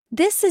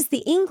This is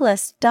the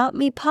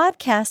Englist.me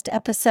podcast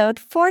episode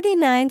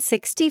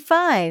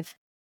 4965.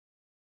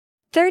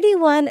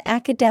 31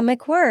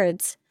 academic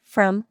words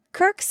from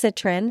Kirk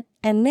Citron,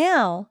 and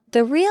now,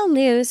 the real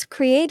news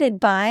created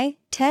by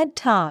TED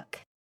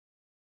Talk.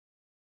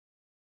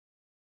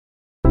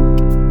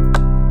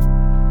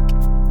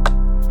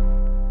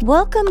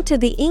 Welcome to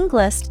the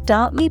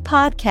Englist.me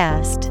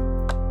podcast.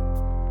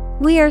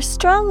 We are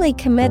strongly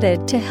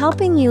committed to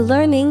helping you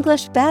learn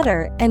English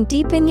better and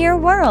deepen your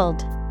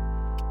world.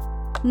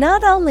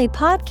 Not only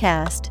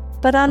podcast,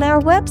 but on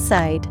our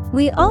website,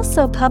 we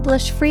also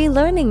publish free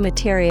learning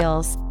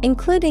materials,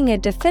 including a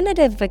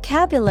definitive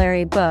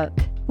vocabulary book,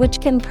 which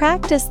can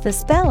practice the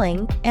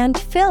spelling and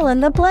fill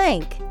in the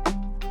blank.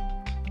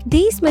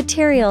 These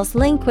materials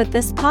link with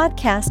this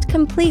podcast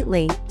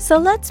completely, so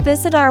let's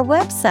visit our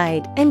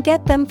website and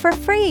get them for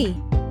free.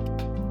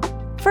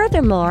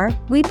 Furthermore,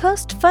 we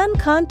post fun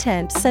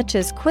content such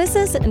as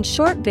quizzes and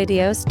short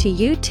videos to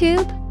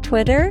YouTube,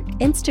 Twitter,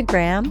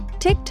 Instagram,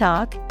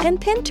 TikTok, and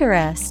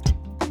Pinterest.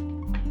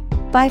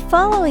 By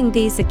following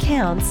these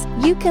accounts,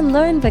 you can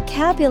learn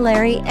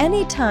vocabulary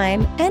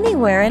anytime,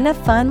 anywhere in a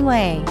fun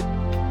way.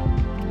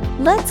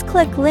 Let's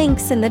click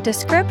links in the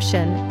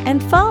description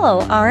and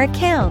follow our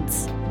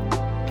accounts.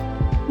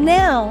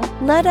 Now,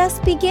 let us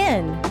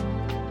begin.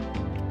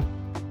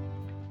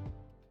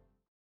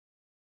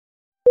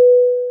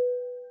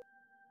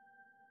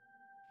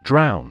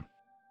 Drown.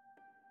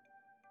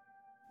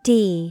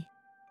 D-R-O-W-N.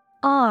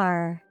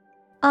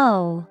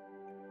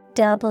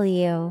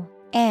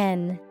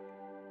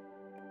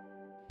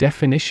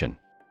 Definition: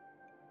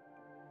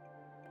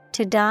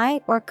 To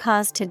die or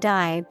cause to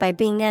die by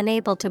being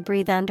unable to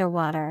breathe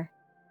underwater.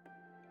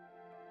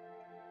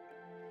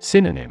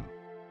 Synonym: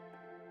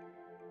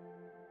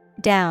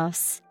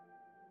 Douse,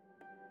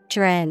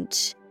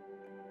 drench,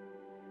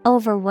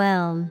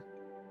 overwhelm.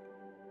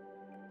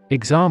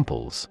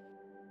 Examples: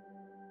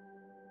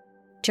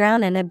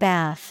 Drown in a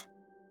bath.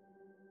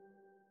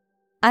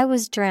 I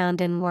was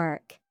drowned in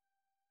work.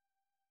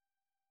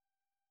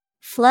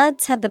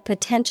 Floods have the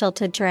potential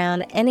to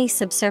drown any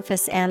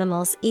subsurface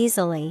animals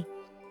easily.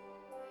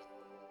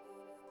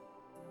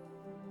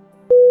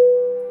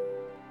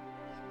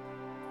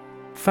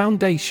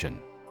 Foundation.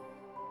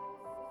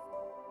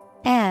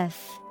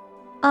 F-O-U-N-D-A-T-I-O-N.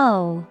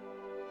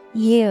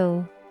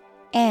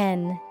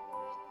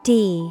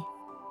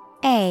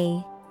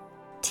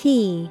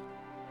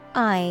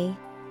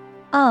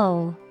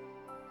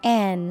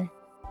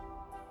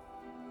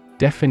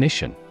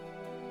 Definition: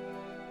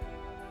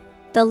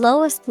 The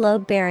lowest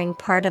load-bearing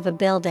part of a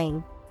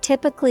building,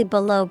 typically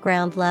below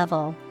ground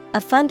level,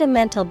 a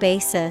fundamental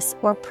basis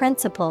or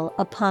principle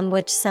upon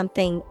which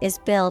something is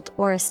built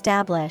or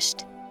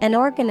established, an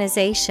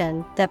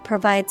organization that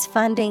provides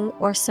funding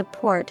or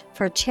support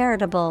for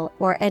charitable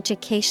or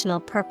educational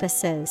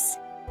purposes.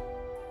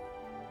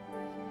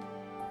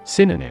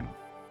 Synonym: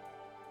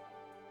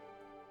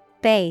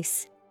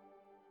 Base,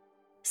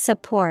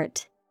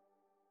 support,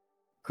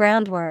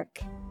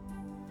 groundwork.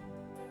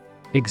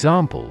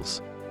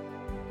 Examples: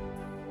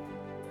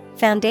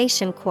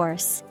 Foundation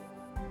course.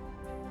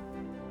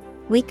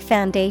 Weak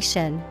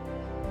foundation.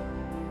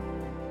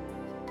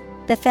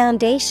 The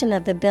foundation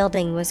of the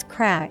building was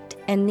cracked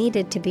and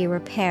needed to be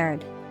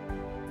repaired.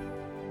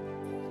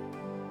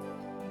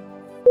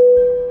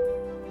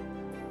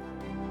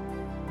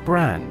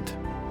 Brand.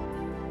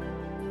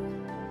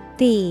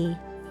 B-R-A-N-D.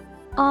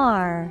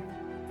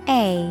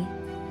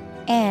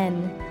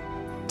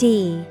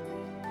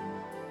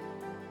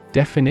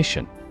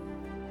 Definition: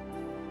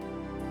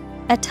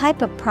 A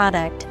type of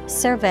product,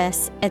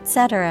 service,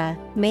 etc.,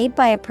 made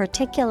by a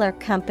particular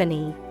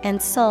company and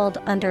sold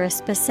under a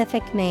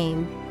specific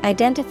name,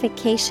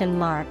 identification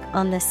mark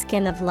on the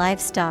skin of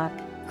livestock,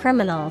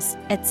 criminals,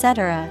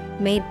 etc.,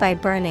 made by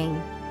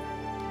burning.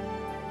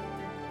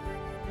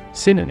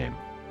 Synonym: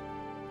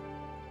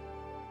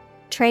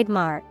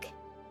 Trademark,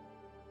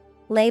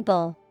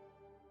 label,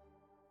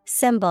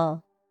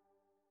 symbol.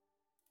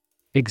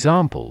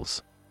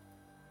 Examples: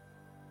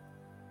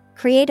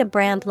 Create a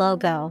brand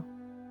logo.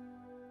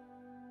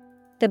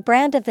 The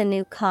brand of the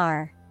new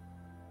car.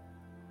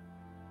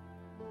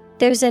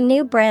 There's a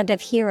new brand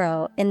of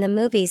hero in the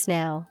movies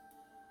now.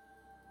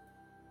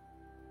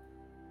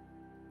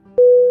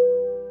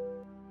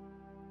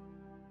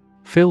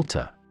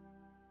 Filter.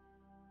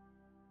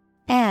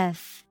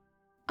 F-I-L-T-E-R.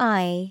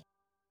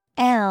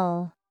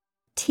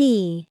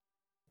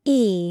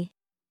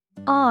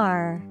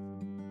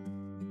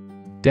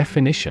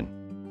 Definition: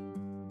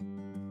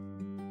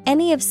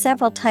 Any of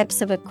several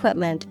types of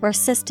equipment or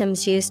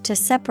systems used to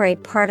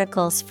separate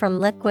particles from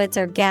liquids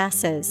or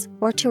gases,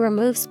 or to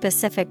remove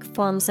specific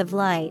forms of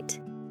light.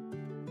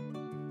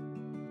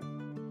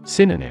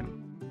 Synonym: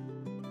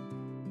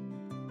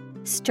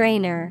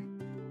 Strainer.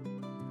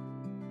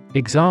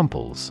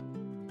 Examples: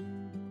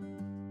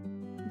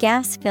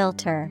 Gas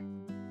filter.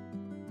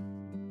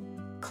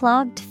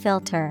 Clogged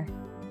filter.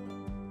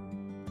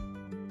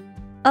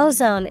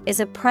 Ozone is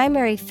a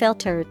primary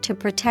filter to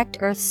protect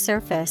Earth's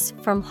surface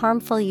from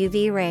harmful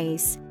UV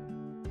rays.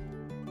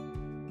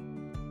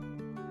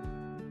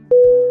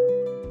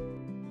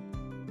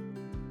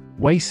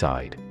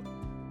 Wayside.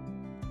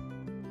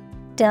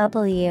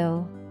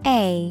 WAYSIDE.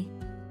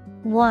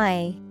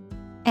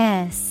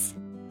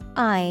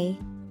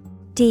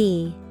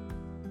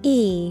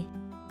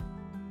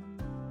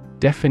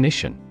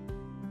 Definition.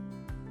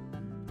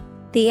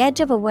 The edge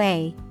of a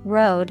way,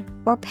 road,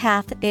 or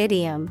path.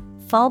 Idiom,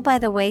 fall by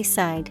the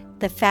wayside,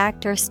 the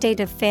fact or state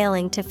of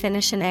failing to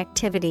finish an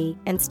activity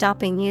and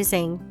stopping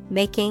using,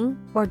 making,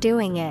 or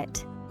doing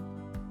it.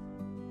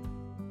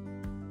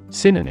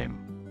 Synonym.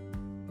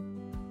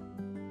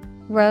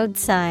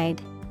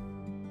 Roadside.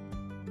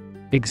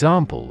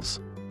 Examples.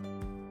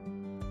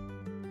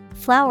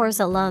 Flowers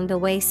along the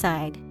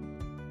wayside.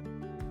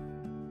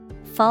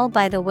 Fall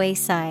by the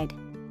wayside.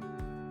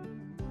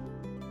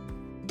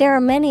 There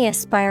are many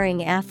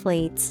aspiring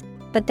athletes,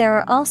 but there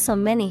are also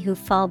many who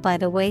fall by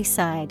the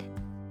wayside.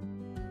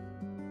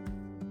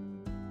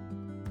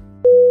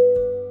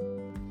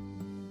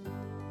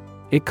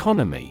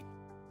 Economy.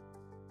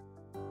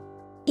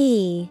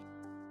 ECONOMY.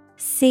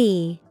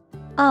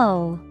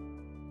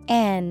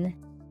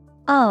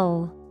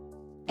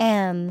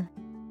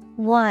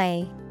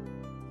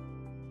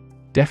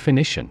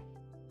 Definition.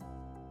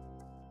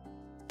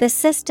 The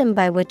system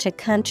by which a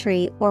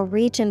country or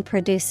region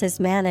produces,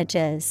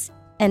 manages,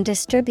 and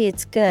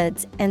distributes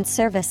goods and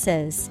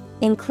services,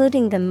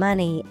 including the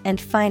money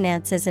and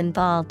finances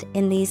involved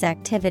in these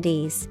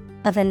activities,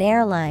 of an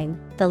airline,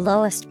 the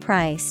lowest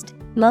priced,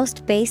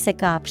 most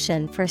basic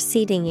option for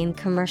seating in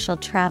commercial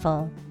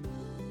travel.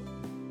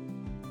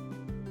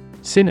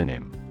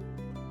 Synonym.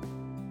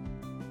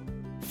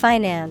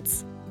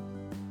 Finance,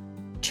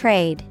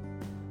 trade,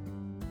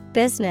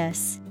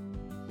 business.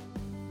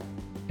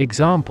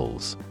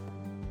 Examples.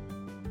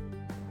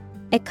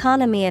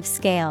 Economy of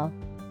scale.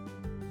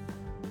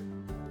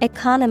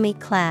 Economy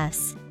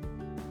class.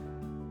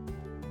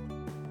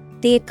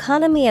 The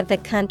economy of the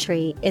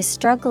country is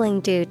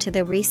struggling due to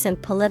the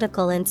recent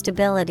political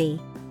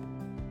instability.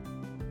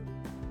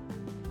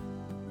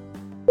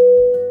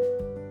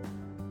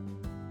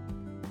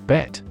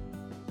 Bet.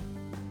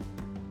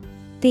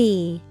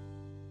 BET.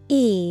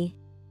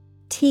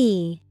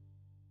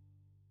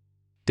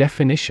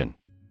 Definition.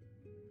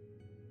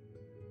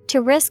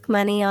 To risk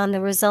money on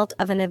the result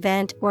of an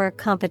event or a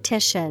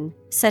competition,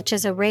 such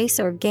as a race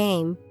or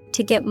game,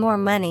 to get more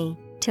money,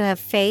 to have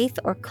faith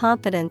or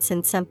confidence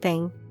in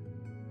something.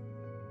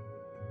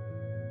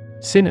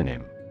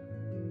 Synonym.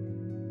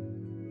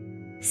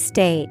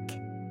 Stake,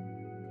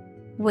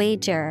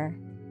 wager,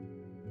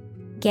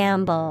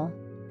 gamble.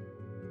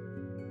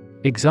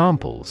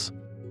 Examples.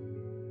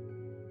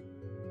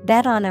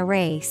 Bet on a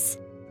race.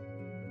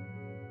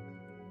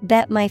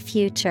 Bet my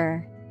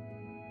future.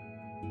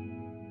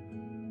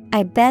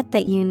 I bet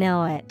that you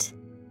know it.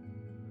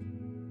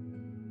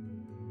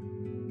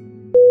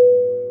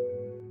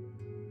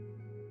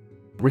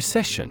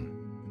 Recession.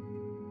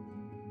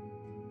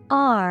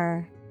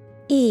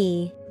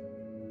 RECESSION.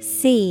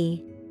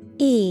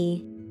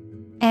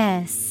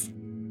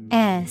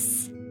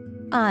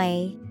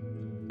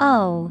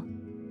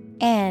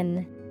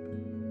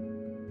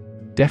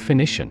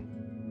 Definition.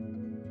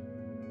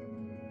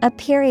 A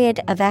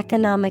period of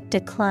economic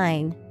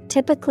decline,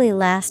 typically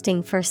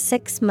lasting for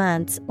 6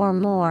 months or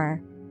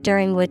more,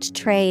 during which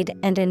trade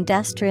and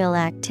industrial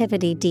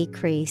activity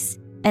decrease,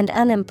 and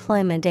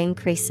unemployment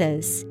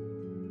increases.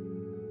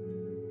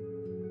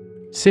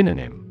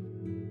 Synonym.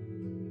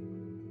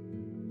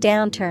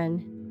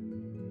 Downturn,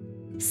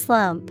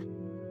 slump,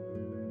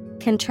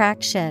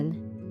 contraction.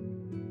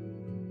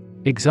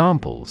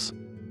 Examples.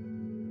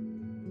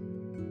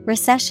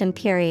 Recession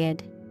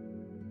period.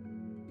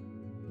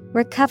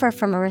 Recover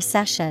from a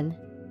recession.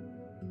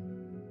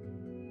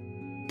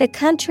 The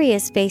country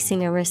is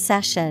facing a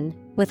recession,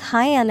 with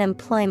high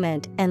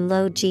unemployment and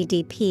low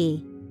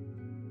GDP.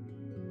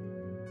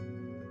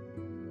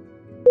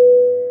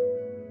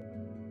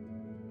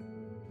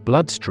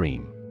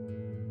 Bloodstream.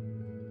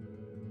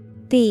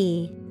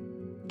 BLOODSTREAM.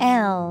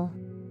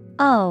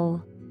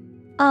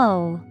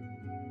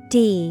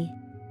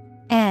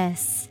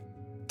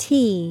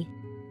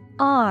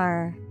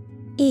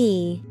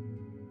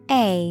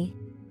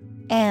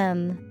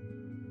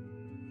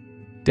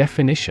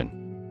 Definition.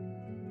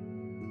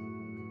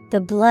 The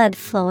blood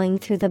flowing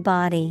through the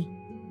body.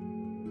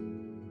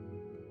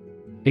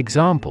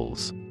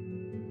 Examples.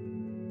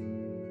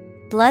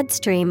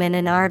 Bloodstream in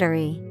an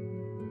artery.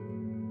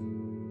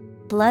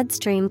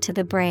 Bloodstream to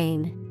the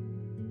brain.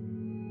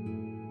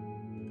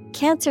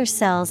 Cancer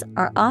cells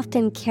are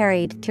often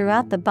carried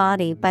throughout the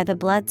body by the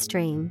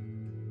bloodstream.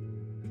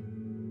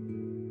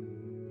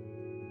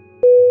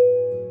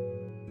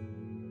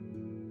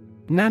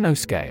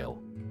 Nanoscale.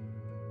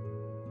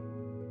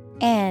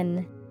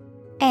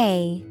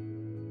 NANOSCALE.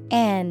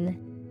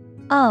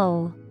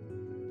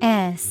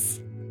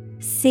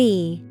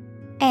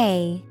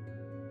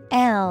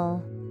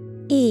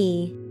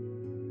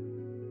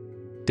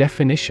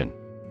 Definition.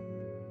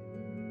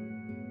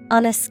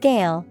 On a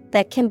scale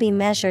that can be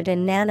measured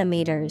in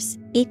nanometers,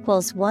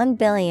 equals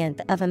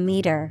 1/1000th of a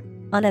meter,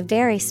 on a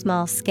very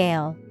small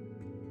scale.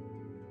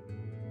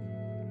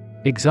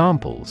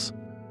 Examples.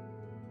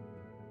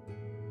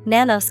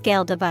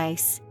 Nanoscale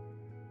device.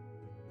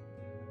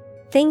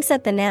 Things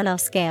at the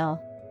nanoscale.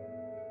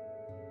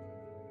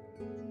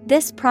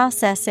 This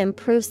process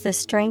improves the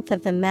strength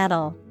of the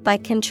metal by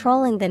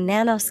controlling the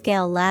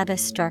nanoscale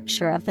lattice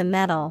structure of the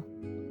metal.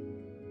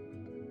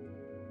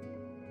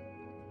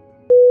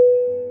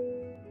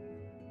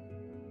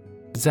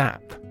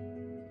 Zap.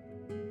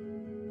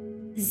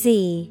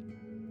 Z-A-P.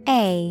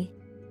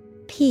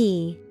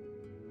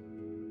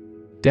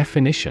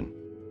 Definition: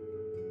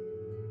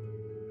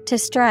 To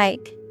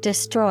strike,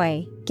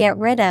 destroy, get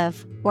rid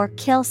of, or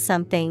kill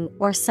something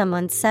or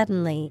someone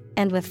suddenly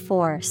and with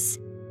force.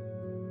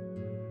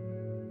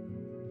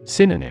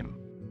 Synonym: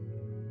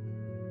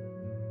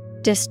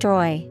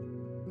 Destroy,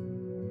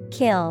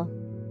 kill,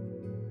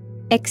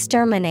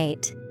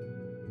 exterminate.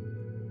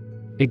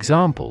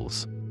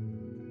 Examples: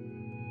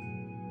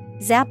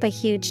 Zap a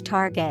huge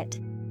target.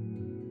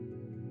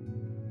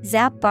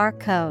 Zap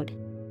barcode.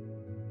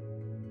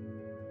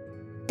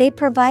 They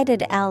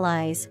provided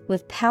allies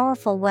with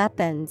powerful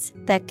weapons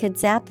that could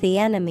zap the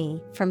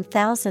enemy from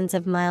thousands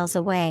of miles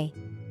away.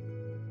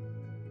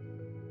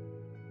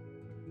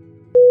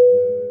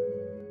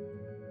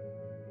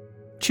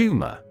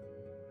 Tumor.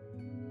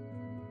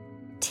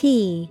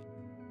 T-U-M-O-R.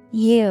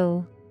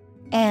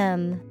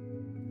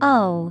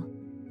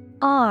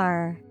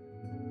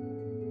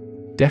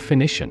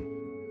 Definition: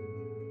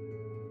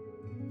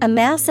 A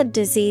mass of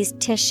diseased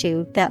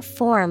tissue that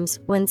forms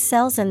when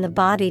cells in the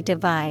body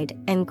divide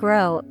and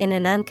grow in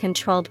an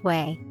uncontrolled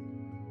way.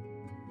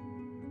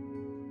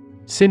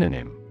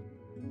 Synonym: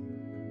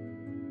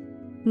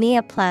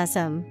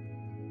 Neoplasm,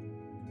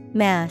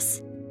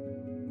 mass,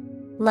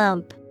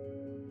 lump.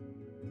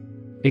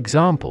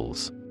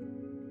 Examples: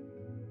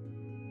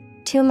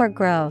 Tumor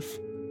growth.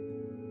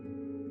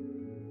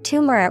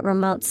 Tumor at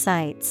remote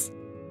sites.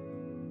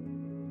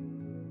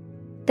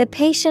 The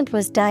patient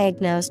was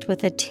diagnosed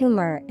with a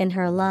tumor in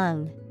her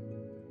lung.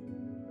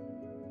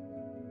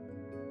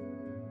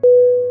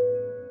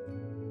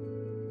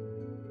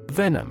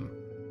 Venom.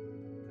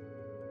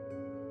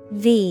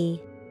 V-E-N-O-M.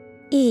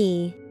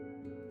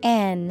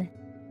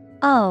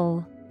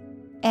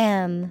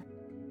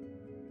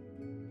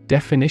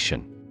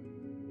 Definition: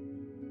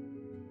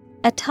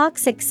 A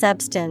toxic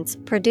substance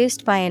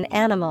produced by an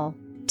animal,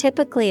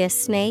 typically a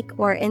snake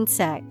or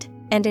insect,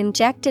 and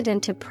injected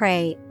into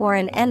prey or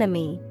an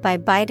enemy by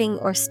biting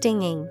or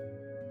stinging.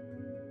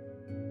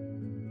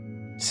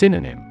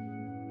 Synonym: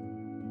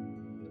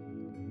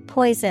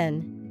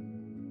 Poison,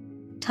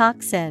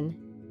 toxin,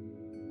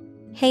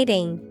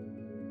 hating.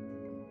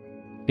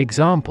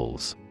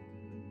 Examples: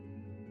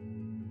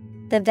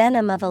 The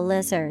venom of a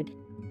lizard.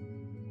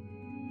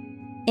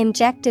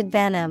 Injected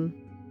venom.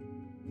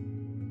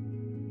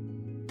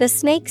 The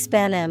snake's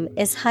venom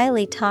is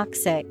highly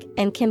toxic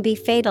and can be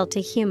fatal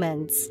to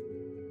humans.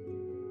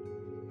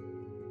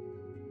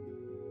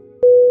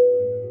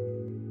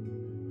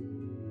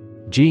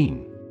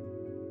 Gene.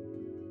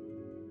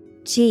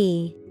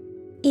 G-E-N-E.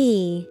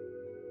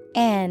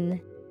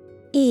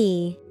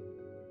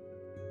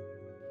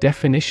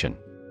 Definition: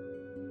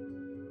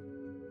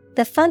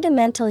 The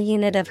fundamental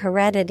unit of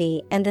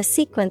heredity and the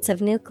sequence of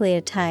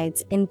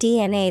nucleotides in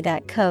DNA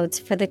that codes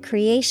for the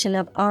creation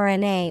of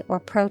RNA or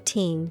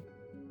protein.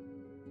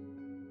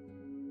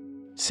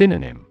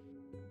 Synonym: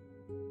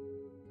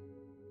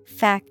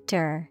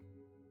 Factor,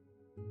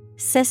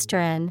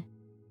 cistern.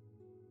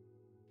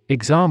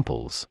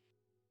 Examples: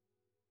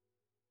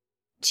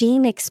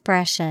 Gene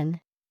expression.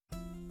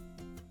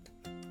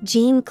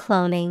 Gene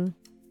cloning.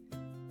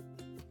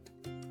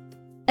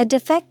 A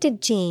defective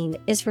gene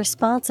is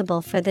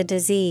responsible for the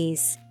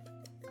disease.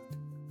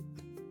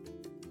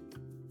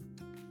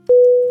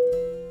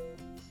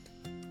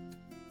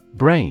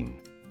 Brain.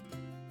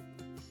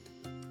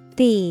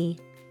 B-R-A-I-N.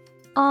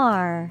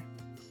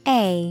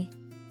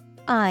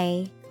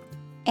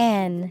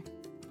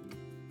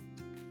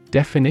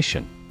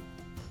 Definition: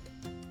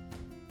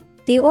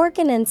 The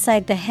organ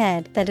inside the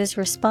head that is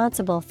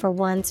responsible for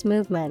one's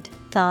movement,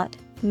 thought,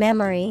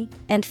 memory,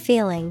 and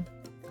feeling.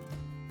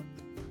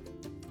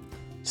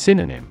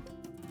 Synonym: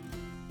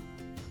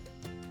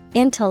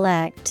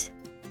 Intellect,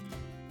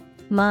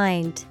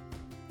 mind,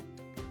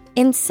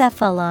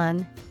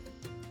 encephalon.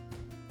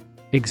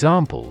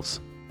 Examples: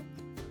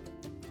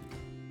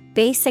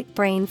 Basic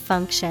brain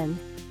function.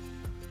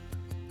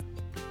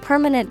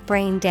 Permanent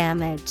brain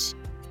damage.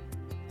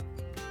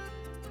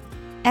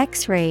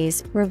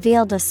 X-rays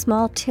revealed a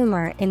small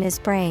tumor in his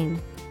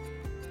brain.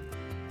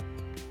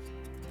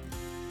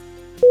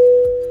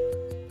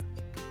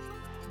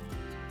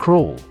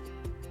 Crawl.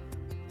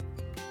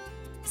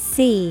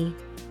 C-R-A-W-L.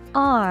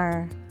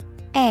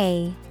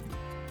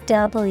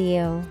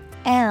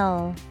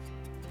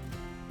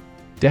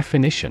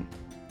 Definition: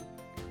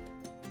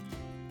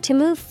 To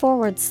move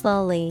forward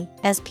slowly,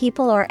 as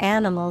people or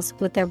animals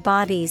with their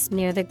bodies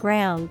near the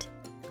ground.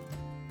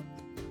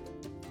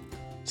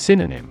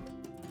 Synonym: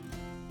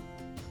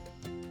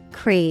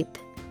 Creep,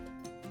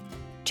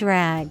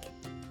 drag.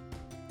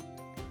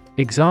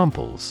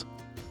 Examples: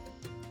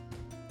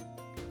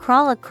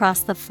 Crawl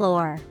across the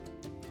floor.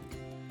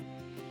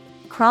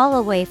 crawl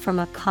away from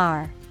a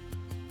car.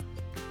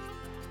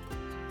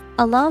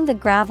 Along the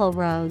gravel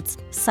roads,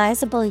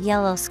 sizable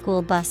yellow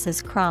school buses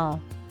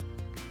crawl.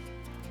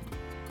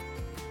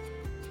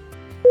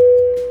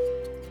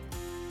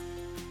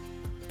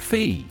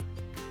 Fee.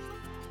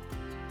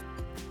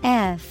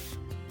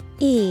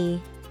 F-E-E.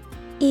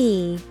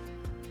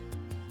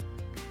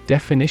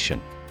 Definition: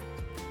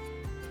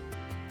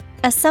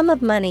 a sum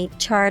of money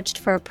charged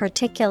for a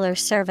particular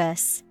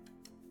service.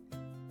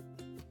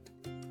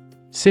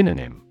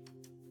 Synonym: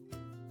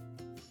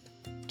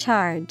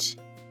 Charge,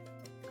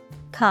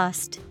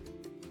 cost,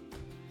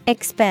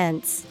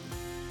 expense.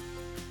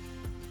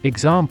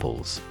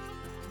 Examples: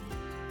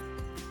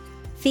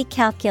 Fee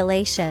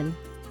calculation,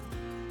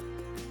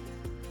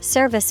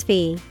 service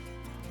fee.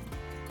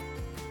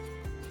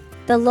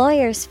 The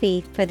lawyer's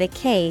fee for the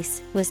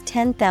case was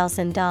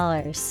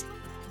 $10,000.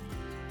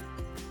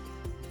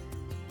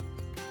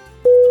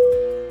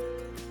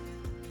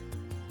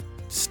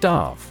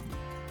 Starve.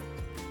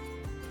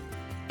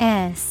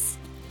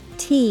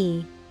 S-T-A-R-V-E.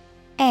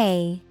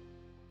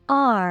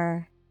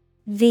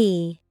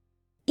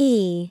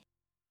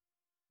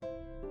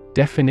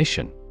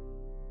 Definition: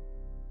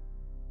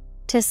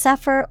 to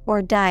suffer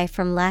or die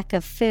from lack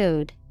of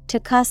food, to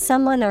cause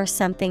someone or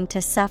something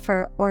to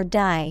suffer or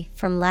die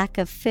from lack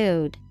of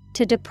food,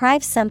 to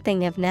deprive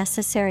something of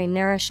necessary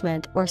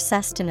nourishment or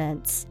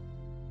sustenance.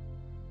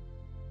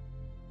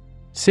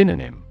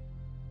 Synonym: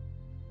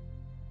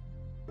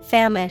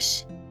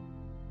 Famish,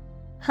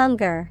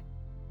 hunger.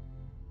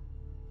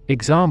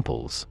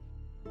 Examples: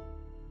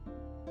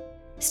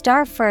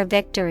 Starve for a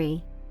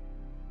victory,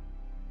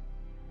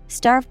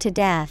 starve to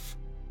death.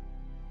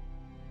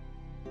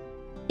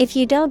 If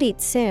you don't eat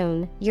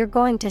soon, you're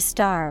going to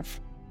starve.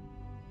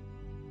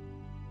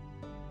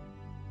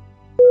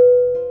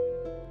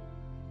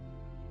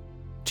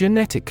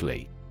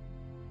 Genetically.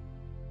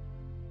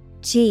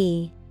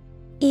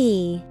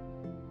 Genetically.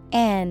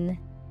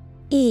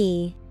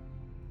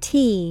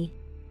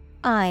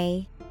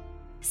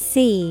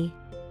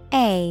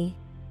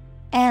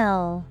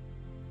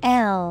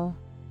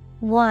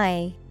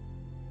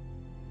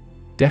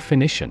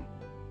 Definition: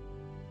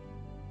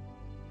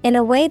 in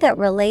a way that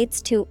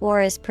relates to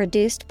or is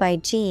produced by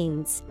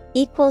genes,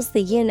 equals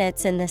the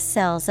units in the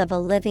cells of a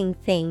living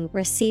thing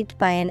received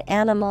by an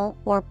animal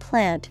or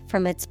plant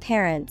from its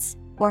parents,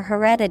 or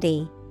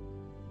heredity.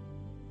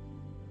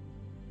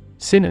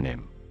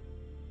 Synonym: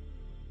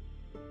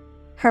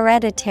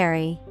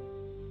 Hereditary,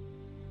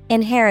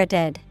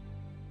 inherited,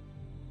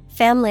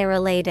 family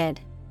related.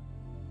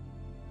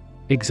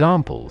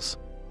 Examples: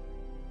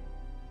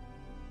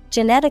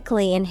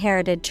 genetically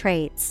inherited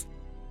traits,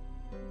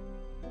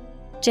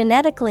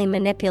 genetically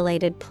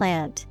manipulated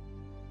plant.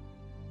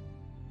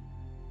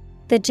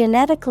 The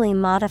genetically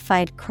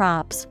modified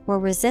crops were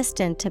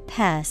resistant to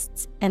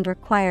pests and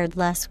required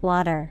less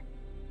water.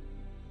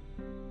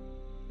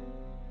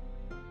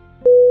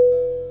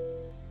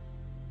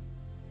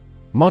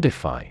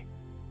 Modify.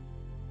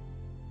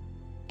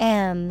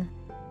 M-O-D-I-F-Y.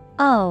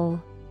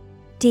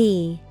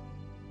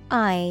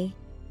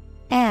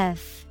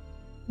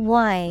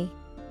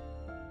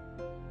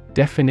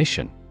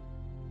 Definition: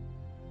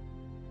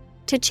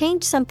 to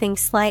change something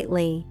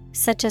slightly,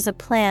 such as a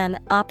plan,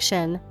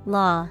 option,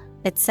 law,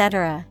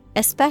 etc.,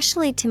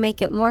 especially to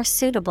make it more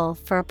suitable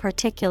for a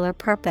particular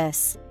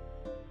purpose.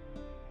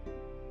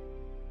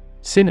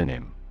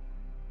 Synonym: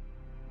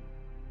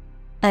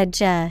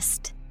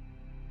 adjust,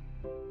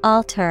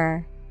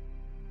 alter,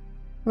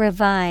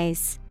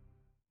 revise.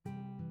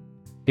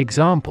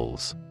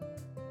 Examples: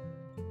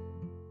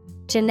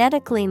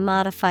 genetically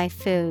modify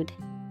food,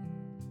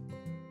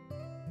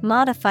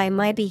 modify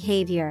my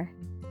behavior.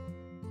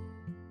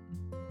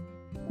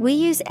 We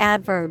use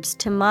adverbs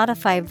to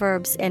modify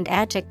verbs and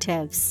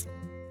adjectives.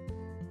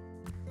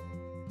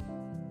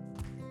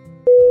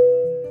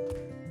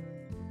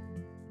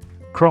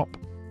 Crop.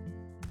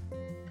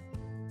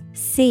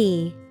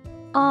 C-R-O-P.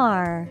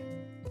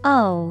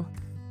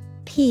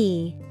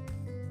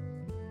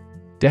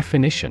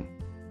 Definition: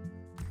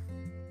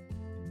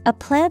 a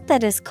plant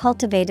that is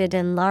cultivated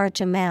in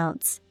large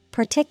amounts,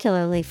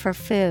 particularly for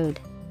food.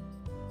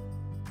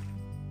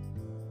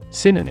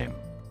 Synonym: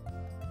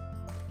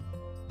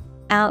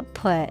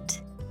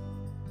 output,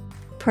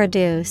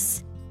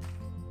 produce,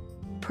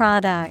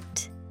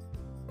 product.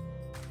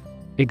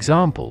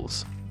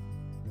 Examples: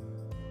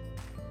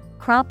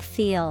 crop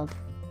field,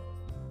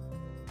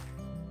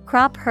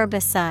 crop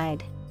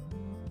herbicide.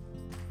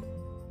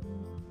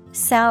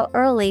 Sow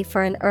early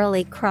for an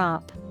early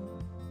crop.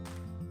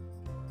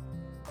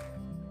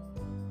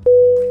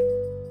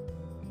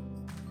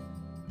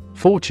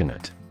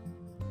 Fortunate.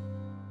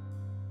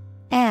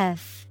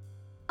 F-O-R-T-U-N-A-T-E.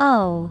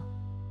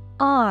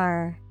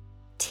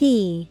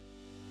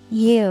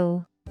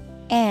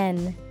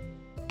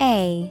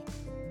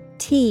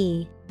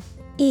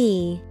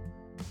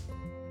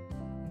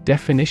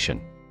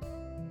 Definition: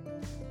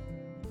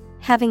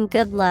 having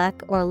good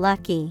luck or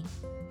lucky.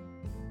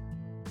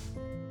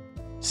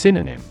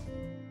 Synonym: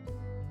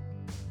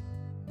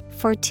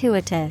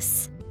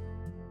 fortuitous,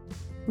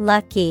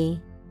 lucky,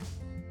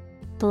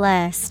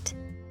 blessed.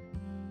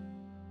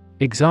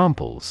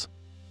 Examples: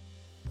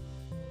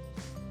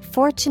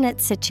 Fortunate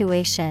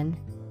situation.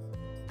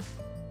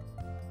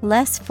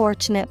 Less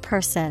fortunate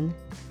person.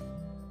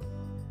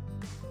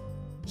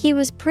 He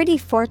was pretty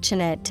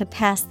fortunate to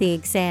pass the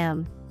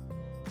exam.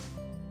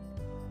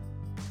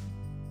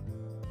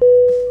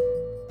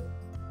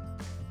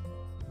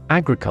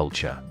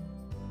 Agriculture.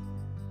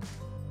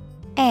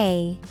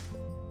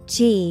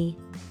 Agriculture.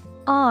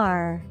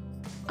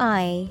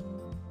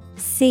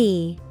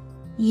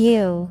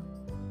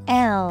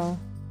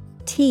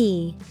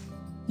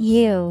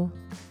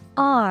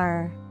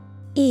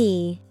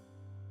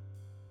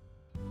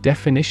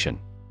 Definition: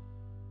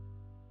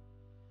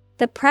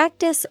 The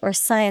practice or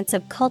science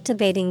of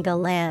cultivating the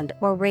land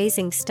or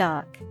raising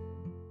stock.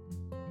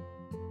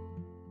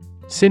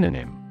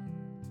 Synonym: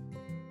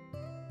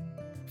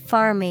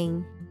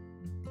 Farming,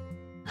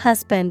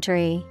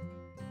 husbandry,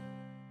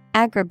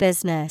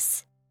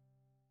 agribusiness.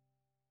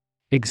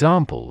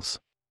 Examples: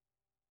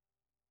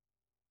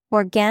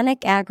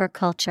 Organic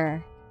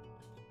agriculture.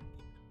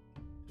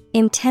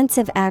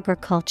 Intensive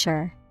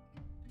agriculture.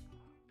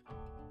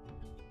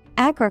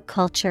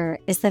 Agriculture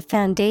is the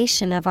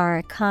foundation of our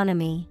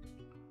economy.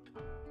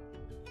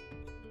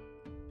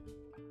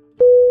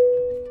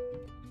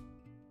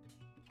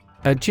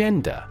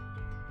 Agenda.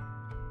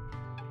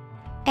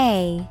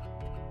 A-G-E-N-D-A.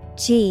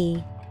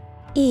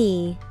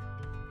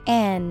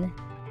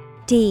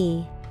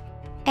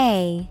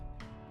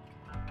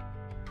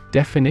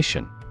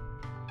 Definition: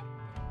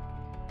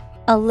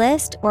 A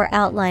list or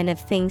outline of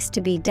things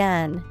to be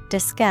done,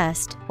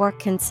 discussed, or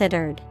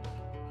considered.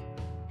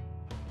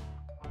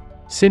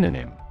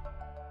 Synonym: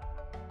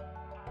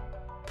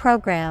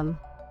 Program,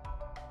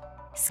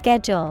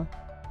 schedule,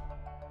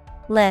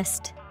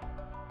 list.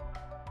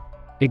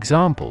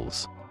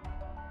 Examples: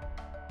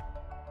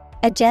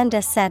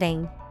 Agenda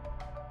setting.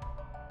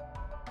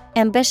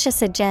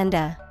 Ambitious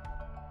agenda.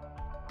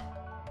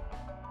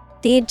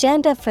 The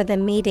agenda for the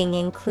meeting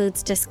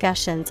includes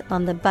discussions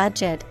on the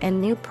budget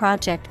and new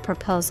project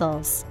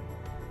proposals.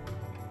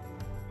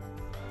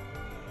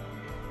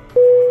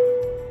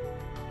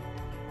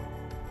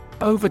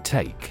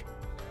 Overtake.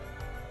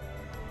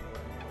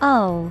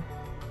 O-V-E-R-T-A-K-E.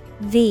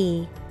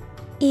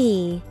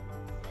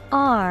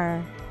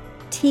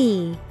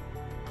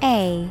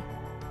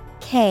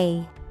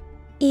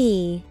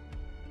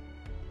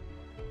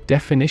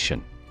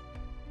 Definition: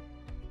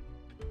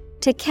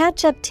 To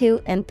catch up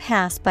to and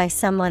pass by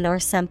someone or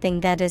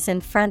something that is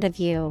in front of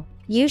you,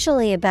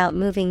 usually about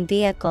moving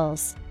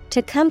vehicles,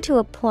 to come to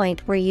a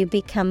point where you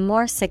become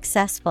more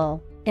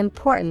successful,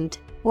 important,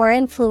 or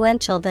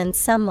influential than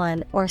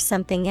someone or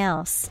something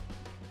else.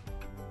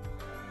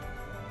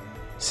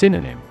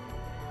 Synonym: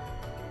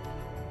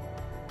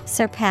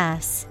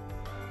 Surpass,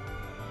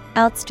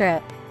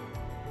 outstrip,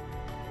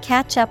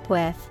 catch up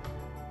with.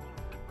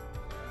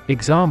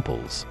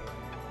 Examples: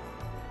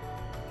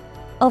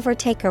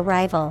 Overtake a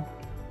rival.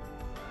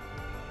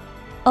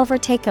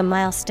 Overtake a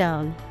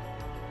milestone.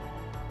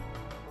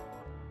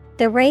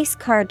 The race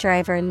car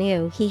driver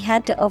knew he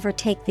had to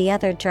overtake the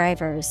other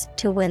drivers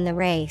to win the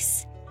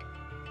race.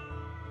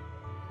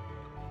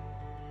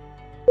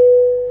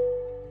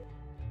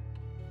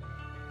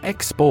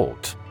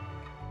 Export.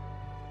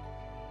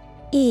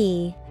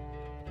 E-X-P-O-R-T.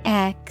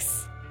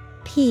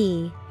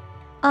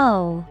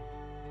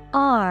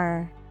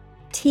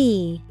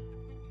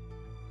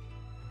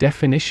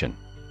 Definition: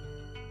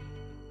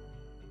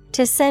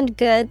 To send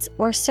goods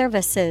or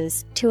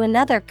services to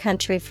another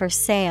country for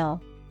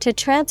sale, to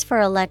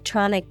transfer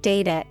electronic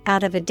data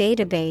out of a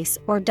database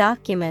or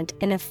document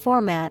in a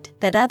format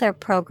that other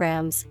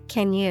programs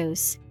can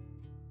use.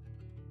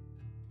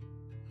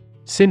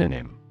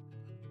 Synonym: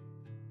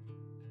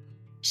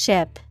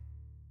 Ship,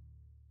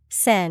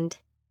 send,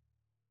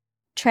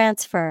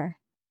 transfer.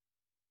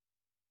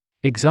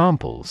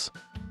 Examples: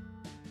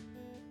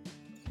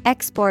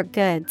 Export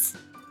goods.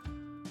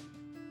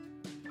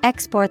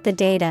 Export the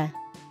data.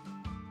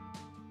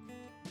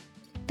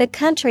 The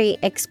country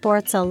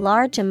exports a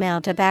large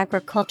amount of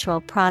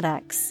agricultural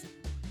products.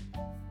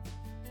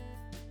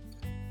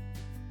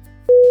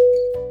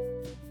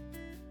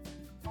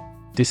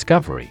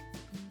 Discovery.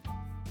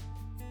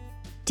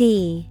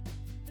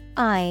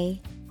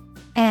 D-I-S-C-O-V-E-R-Y.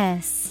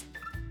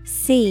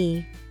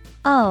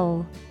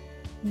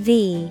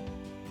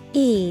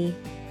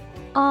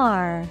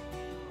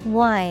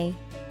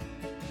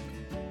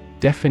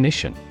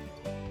 Definition: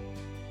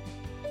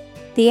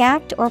 The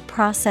act or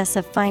process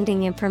of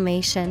finding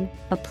information,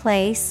 a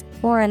place,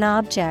 or an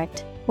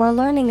object, or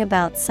learning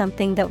about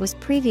something that was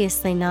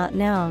previously not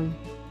known.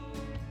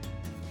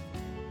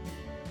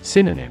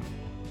 Synonym: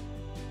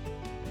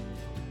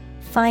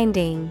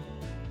 Finding,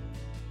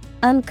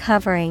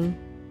 uncovering,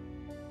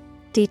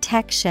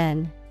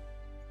 detection.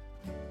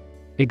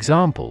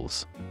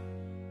 Examples: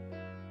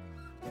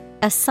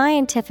 A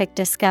scientific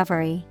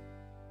discovery.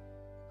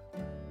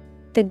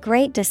 The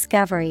great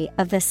discovery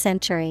of the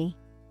century.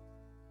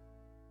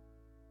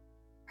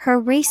 Her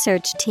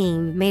research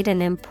team made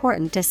an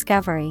important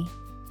discovery.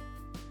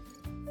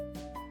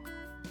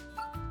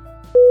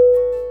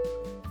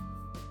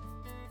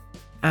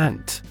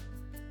 Ant.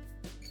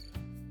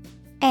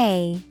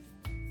 A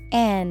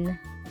N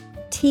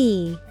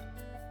T.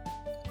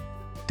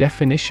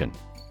 Definition: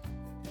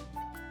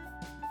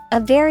 a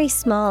very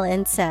small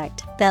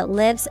insect that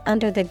lives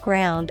under the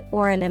ground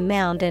or in a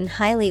mound in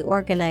highly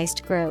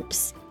organized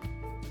groups.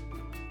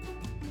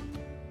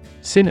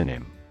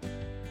 Synonym: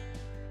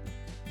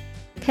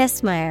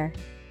 Pismire.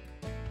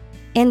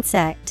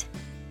 Insect.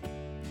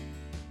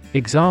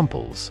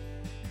 Examples: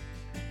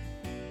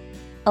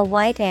 A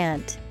white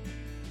ant.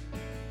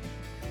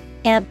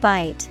 Ant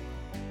bite.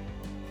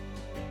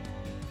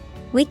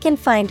 We can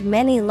find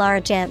many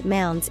large ant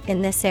mounds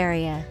in this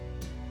area.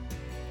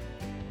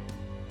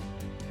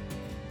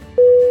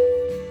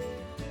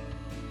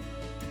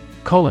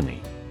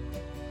 Colony.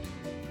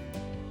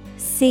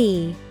 C-O-L-O-N-Y.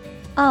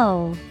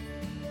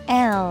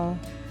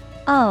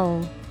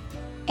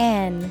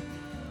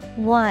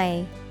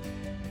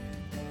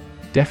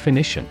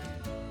 Definition: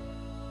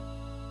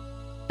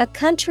 a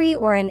country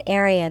or an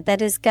area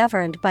that is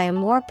governed by a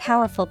more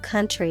powerful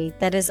country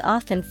that is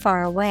often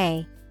far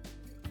away.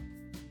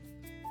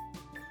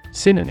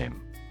 Synonym: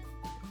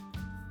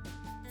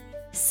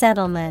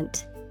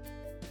 Settlement,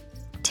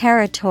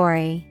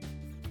 territory,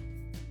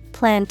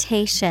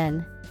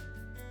 plantation.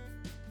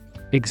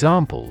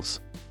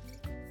 Examples: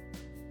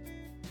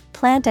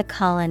 Plant a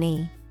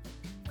colony.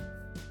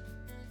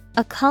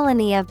 A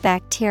colony of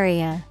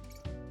bacteria.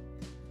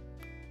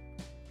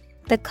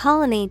 The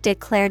colony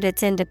declared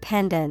its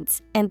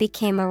independence and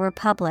became a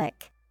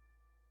republic.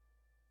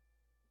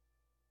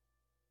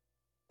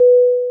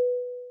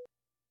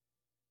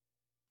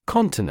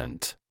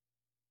 Continent.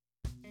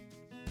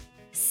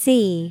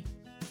 C-O-N-T-I-N-E-N-T.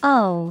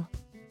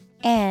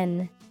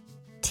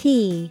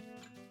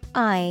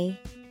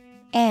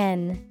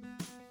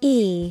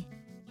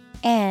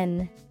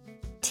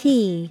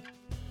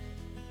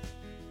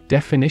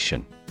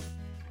 Definition: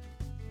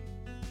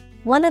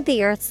 one of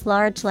the Earth's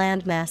large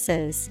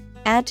landmasses.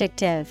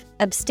 Adjective,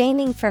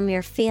 abstaining from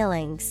your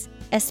feelings,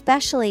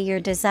 especially your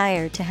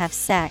desire to have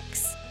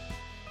sex.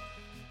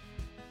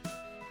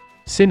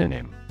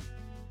 Synonym: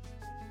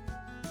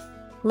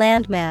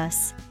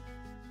 Landmass.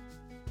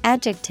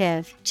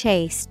 Adjective,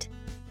 chaste.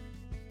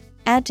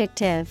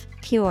 Adjective,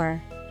 pure.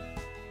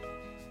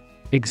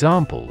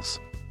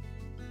 Examples: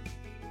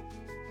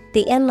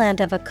 the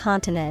inland of a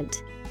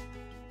continent.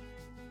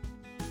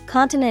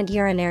 Continent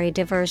urinary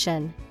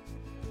diversion.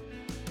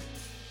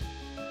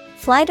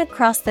 Flight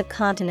across the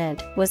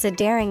continent was a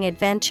daring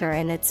adventure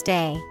in its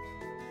day.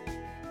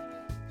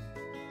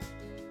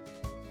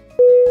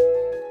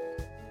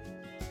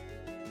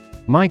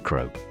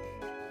 Microbe.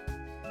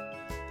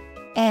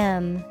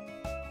 M-I-C-R-O-B-E.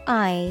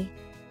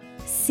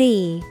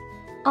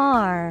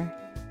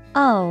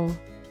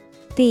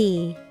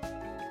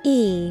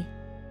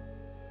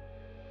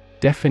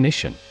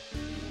 Definition: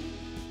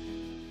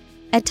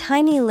 a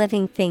tiny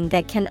living thing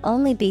that can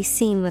only be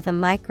seen with a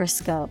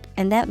microscope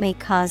and that may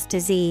cause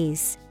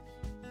disease.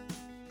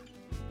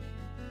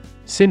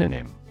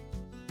 Synonym: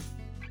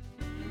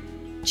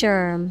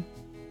 Germ,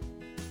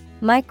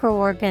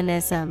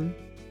 microorganism,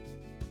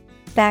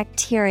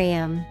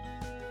 bacterium.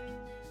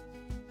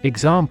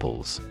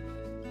 Examples: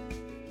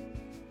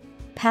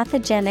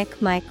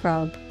 pathogenic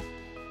microbe.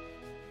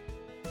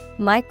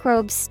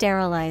 Microbe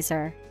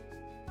sterilizer.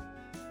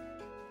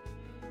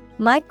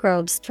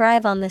 Microbes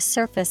thrive on the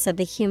surface of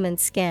the human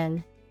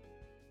skin.